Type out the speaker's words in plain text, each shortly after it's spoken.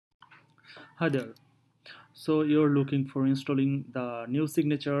Hi there. So you're looking for installing the new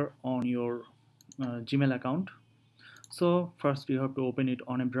signature on your Gmail account. So first you have to open it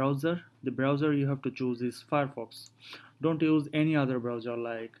on a browser. The browser you have to choose is Firefox. Don't use any other browser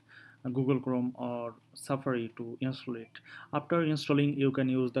like Google Chrome or Safari to install it. After installing, you can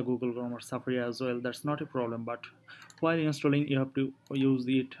use the Google Chrome or Safari as well. That's not a problem. But while installing, you have to use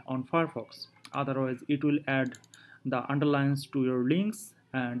it on Firefox. Otherwise, it will add the underlines to your links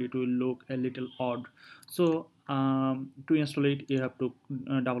and it will look a little odd. So to install it, you have to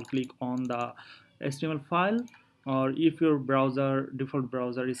double click on the HTML file, or if your default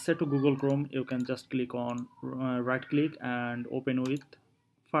browser is set to Google Chrome, you can just click on right click and open with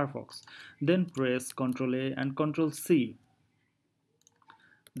Firefox. Then press Ctrl A and Ctrl C.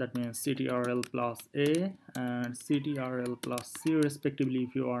 That means Ctrl plus A and Ctrl plus C respectively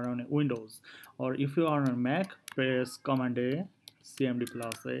if you are on Windows, or if you are on Mac, press Command A, CMD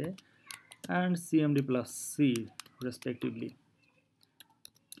plus A and CMD plus C respectively.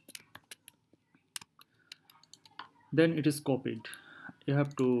 Then it is copied. You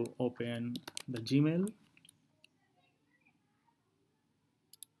have to open the Gmail,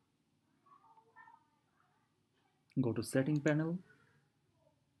 go to setting panel,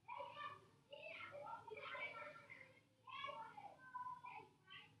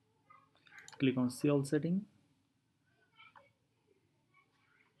 click on see all setting.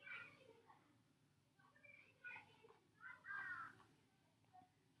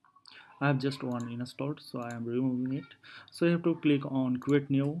 I have just one installed, so I am removing it. So you have to click on create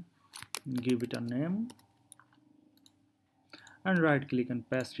new, give it a name and right click and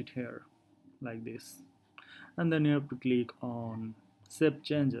paste it here like this, and then you have to click on save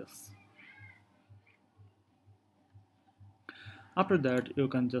changes. After that, you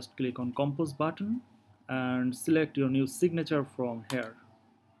can just click on compose button and select your new signature from here,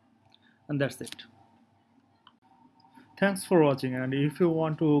 and that's it. Thanks for watching, and if you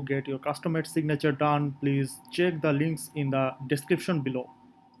want to get your custom made signature done, please check the links in the description below.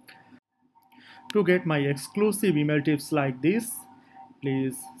 To get my exclusive email tips like this,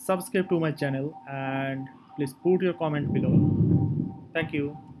 please subscribe to my channel and please put your comment below. Thank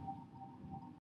you.